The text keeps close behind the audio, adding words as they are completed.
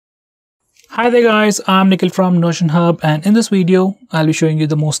Hi there guys, I'm Nikhil from Notion Hub, and in this video, I'll be showing you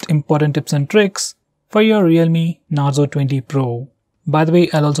the most important tips and tricks for your Realme Narzo 20 Pro. By the way,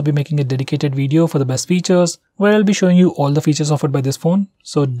 I'll also be making a dedicated video for the best features where I'll be showing you all the features offered by this phone,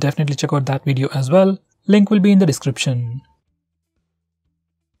 so definitely check out that video as well. Link will be in the description.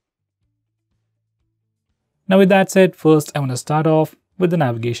 Now with that said, first I want to start off with the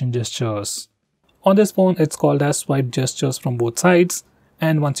navigation gestures. On this phone, it's called as swipe gestures from both sides.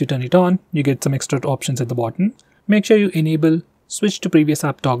 And once you turn it on, you get some extra options at the bottom. Make sure you enable switch to previous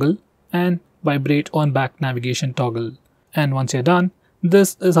app toggle and vibrate on back navigation toggle. And once you're done,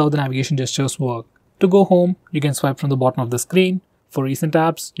 this is how the navigation gestures work. To go home, you can swipe from the bottom of the screen. For recent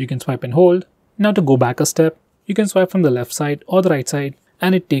apps, you can swipe and hold. Now to go back a step, you can swipe from the left side or the right side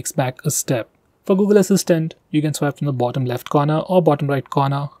and it takes back a step. For Google Assistant, you can swipe from the bottom left corner or bottom right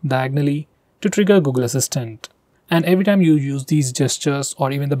corner diagonally to trigger Google Assistant. And every time you use these gestures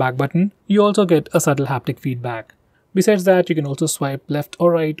or even the back button, you also get a subtle haptic feedback. Besides that, you can also swipe left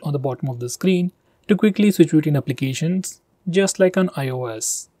or right on the bottom of the screen to quickly switch between applications, just like on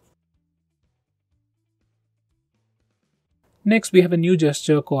iOS. Next, we have a new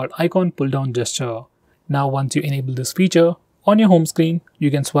gesture called icon pull down gesture. Now once you enable this feature, on your home screen,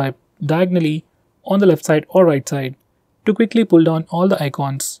 you can swipe diagonally on the left side or right side to quickly pull down all the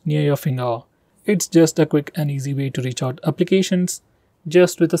icons near your finger. It's just a quick and easy way to reach out applications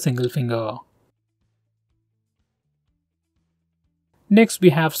just with a single finger. Next, we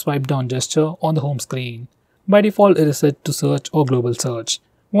have swipe down gesture on the home screen. By default, it is set to search or global search.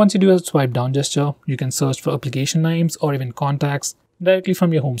 Once you do a swipe down gesture, you can search for application names or even contacts directly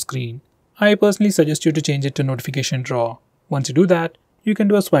from your home screen. I personally suggest you to change it to notification drawer. Once you do that, you can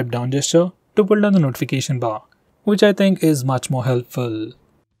do a swipe down gesture to pull down the notification bar, which I think is much more helpful.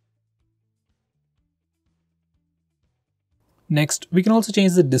 Next, we can also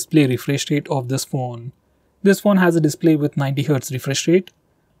change the display refresh rate of this phone. This phone has a display with 90Hz refresh rate.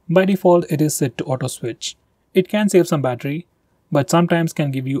 By default, it is set to auto switch. It can save some battery, but sometimes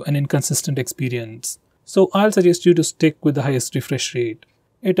can give you an inconsistent experience. So I'll suggest you to stick with the highest refresh rate.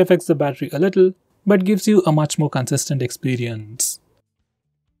 It affects the battery a little, but gives you a much more consistent experience.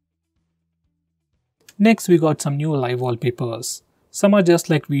 Next, we got some new live wallpapers. Some are just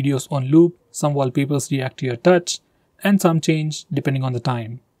like videos on loop, some wallpapers react to your touch, and some change depending on the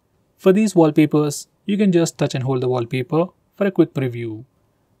time. For these wallpapers, you can just touch and hold the wallpaper for a quick preview.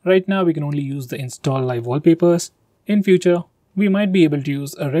 Right now we can only use the install live wallpapers. In future, we might be able to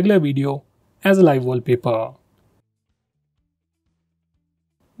use a regular video as a live wallpaper.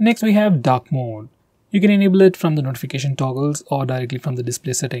 Next we have dark mode. You can enable it from the notification toggles or directly from the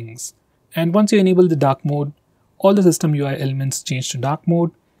display settings. And once you enable the dark mode, all the system UI elements change to dark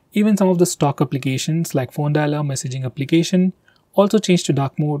mode. Even some of the stock applications like phone dialer messaging application also change to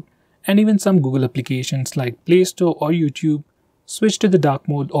dark mode, and even some Google applications like Play Store or YouTube switch to the dark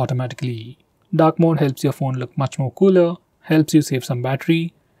mode automatically. Dark mode helps your phone look much more cooler, helps you save some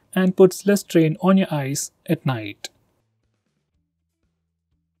battery, and puts less strain on your eyes at night.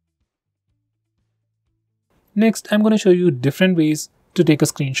 Next, I'm going to show you different ways to take a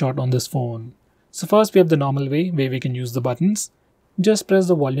screenshot on this phone. So first we have the normal way where we can use the buttons. Just press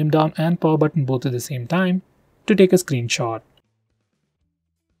the volume down and power button both at the same time to take a screenshot.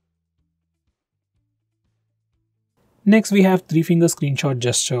 Next we have 3-finger screenshot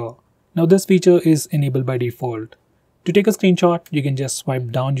gesture. Now this feature is enabled by default. To take a screenshot, you can just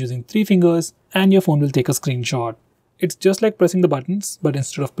swipe down using 3 fingers and your phone will take a screenshot. It's just like pressing the buttons, but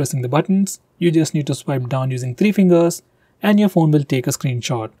instead of pressing the buttons, you just need to swipe down using 3 fingers and your phone will take a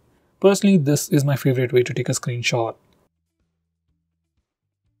screenshot. Personally, this is my favorite way to take a screenshot.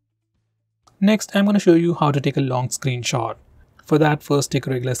 Next, I'm going to show you how to take a long screenshot. For that, first take a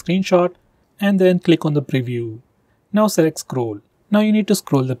regular screenshot and then click on the preview. Now select scroll. Now you need to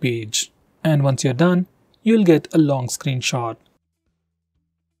scroll the page. And once you're done, you'll get a long screenshot.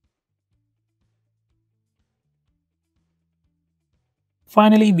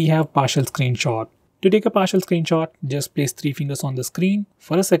 Finally, we have partial screenshot. To take a partial screenshot, just place 3 fingers on the screen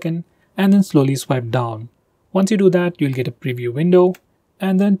for a second and then slowly swipe down. Once you do that, you'll get a preview window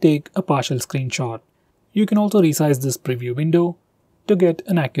and then take a partial screenshot. You can also resize this preview window to get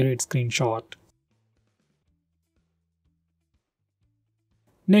an accurate screenshot.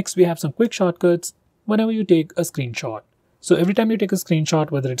 Next, we have some quick shortcuts whenever you take a screenshot. So every time you take a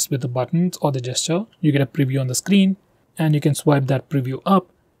screenshot, whether it's with the buttons or the gesture, you get a preview on the screen and you can swipe that preview up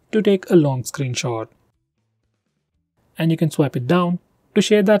to take a long screenshot. And you can swipe it down to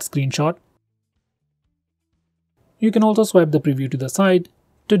share that screenshot. You can also swipe the preview to the side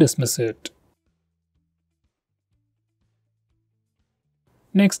to dismiss it.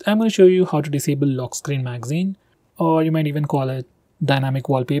 Next, I'm going to show you how to disable lock screen magazine, or you might even call it dynamic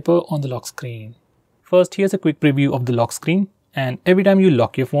wallpaper on the lock screen. First, here's a quick preview of the lock screen, and every time you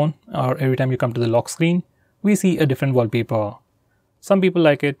lock your phone or every time you come to the lock screen, we see a different wallpaper. Some people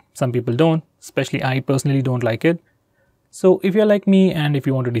like it, some people don't, especially I personally don't like it. So if you're like me and if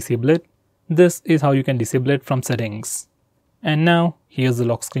you want to disable it, this is how you can disable it from settings. And now, here's the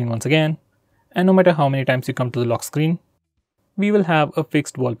lock screen once again, and no matter how many times you come to the lock screen, we will have a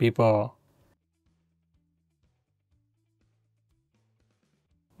fixed wallpaper.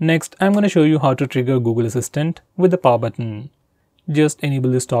 Next, I'm going to show you how to trigger Google Assistant with the power button. Just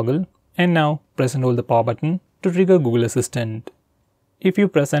enable this toggle and now press and hold the power button to trigger Google Assistant. If you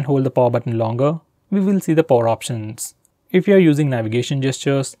press and hold the power button longer, we will see the power options. If you are using navigation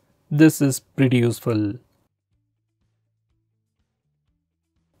gestures, this is pretty useful.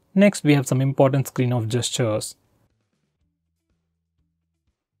 Next, we have some important screen off gestures.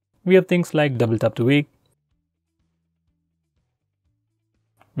 We have things like double tap to wake.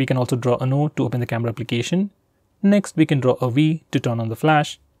 We can also draw a note to open the camera application. Next, we can draw a V to turn on the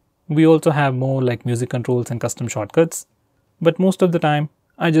flash. We also have more like music controls and custom shortcuts. But most of the time,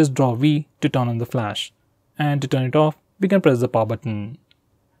 I just draw V to turn on the flash. And to turn it off, we can press the power button.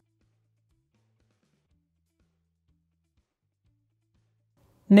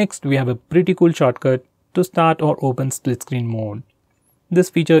 Next, we have a pretty cool shortcut to start or open split screen mode. This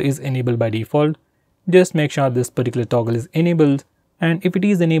feature is enabled by default. Just make sure this particular toggle is enabled, and if it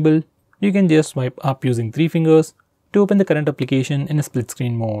is enabled, you can just swipe up using 3 fingers to open the current application in a split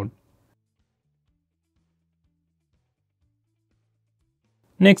screen mode.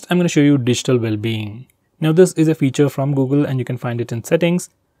 Next, I'm going to show you digital well-being. Now this is a feature from Google and you can find it in settings.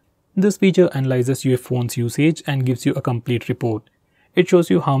 This feature analyzes your phone's usage and gives you a complete report. It shows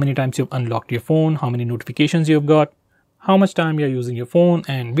you how many times you've unlocked your phone, how many notifications you've got, how much time you're using your phone,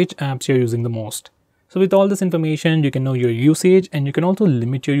 and which apps you're using the most. So with all this information, you can know your usage and you can also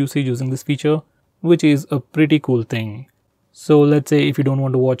limit your usage using this feature, which is a pretty cool thing. So let's say if you don't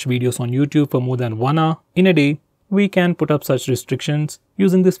want to watch videos on YouTube for more than 1 hour in a day, we can put up such restrictions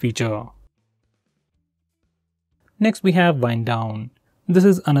using this feature. Next, we have wind down. This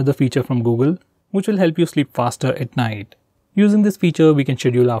is another feature from Google, which will help you sleep faster at night. Using this feature, we can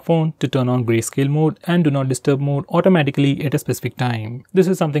schedule our phone to turn on grayscale mode and do not disturb mode automatically at a specific time. This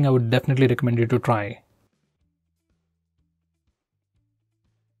is something I would definitely recommend you to try.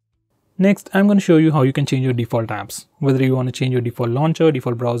 Next, I'm going to show you how you can change your default apps, whether you want to change your default launcher,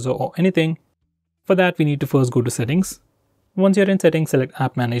 default browser, or anything. For that, we need to first go to settings. Once you're in settings, select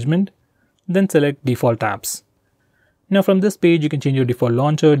app management, then select default apps. Now from this page, you can change your default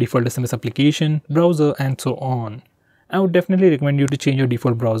launcher, default SMS application, browser, and so on. I would definitely recommend you to change your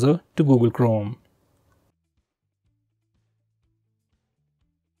default browser to Google Chrome.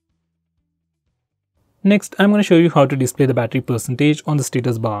 Next, I'm going to show you how to display the battery percentage on the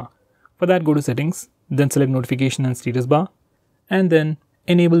status bar. For that, go to settings, then select notification and status bar, and then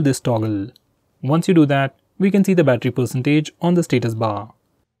enable this toggle. Once you do that, we can see the battery percentage on the status bar.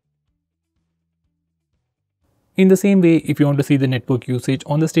 In the same way, if you want to see the network usage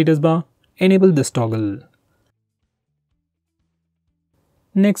on the status bar, enable this toggle.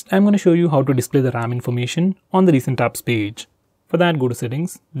 Next, I'm going to show you how to display the RAM information on the recent apps page. For that, go to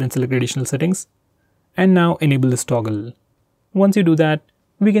settings, then select additional settings, and now enable this toggle. Once you do that,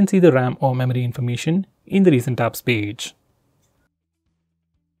 we can see the RAM or memory information in the recent apps page.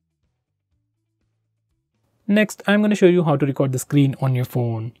 Next, I'm going to show you how to record the screen on your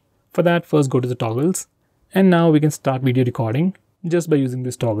phone. For that, first go to the toggles, and now we can start video recording just by using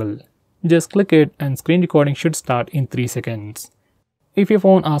this toggle. Just click it and screen recording should start in 3 seconds. If your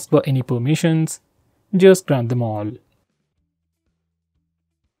phone asks for any permissions, just grant them all.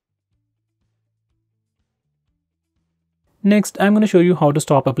 Next, I'm going to show you how to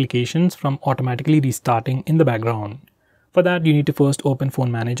stop applications from automatically restarting in the background. For that, you need to first open Phone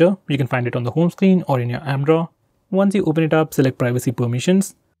Manager. You can find it on the home screen or in your app drawer. Once you open it up, select Privacy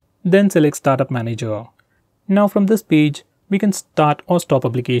Permissions, then select Startup Manager. Now from this page, we can start or stop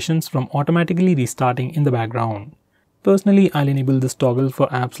applications from automatically restarting in the background. Personally, I'll enable this toggle for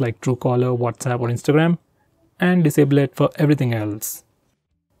apps like Truecaller, WhatsApp, or Instagram, and disable it for everything else.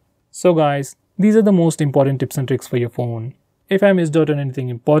 So guys, these are the most important tips and tricks for your phone. If I missed out on anything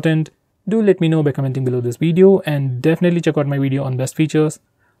important, do let me know by commenting below this video, and definitely check out my video on best features.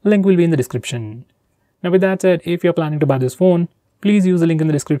 Link will be in the description. Now with that said, if you're planning to buy this phone, please use the link in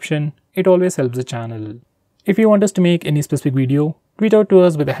the description. It always helps the channel. If you want us to make any specific video, tweet out to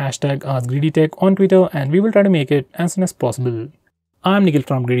us with the hashtag AskGreedyTech on Twitter and we will try to make it as soon as possible. I'm Nikhil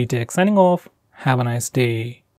from GreedyTech signing off. Have a nice day.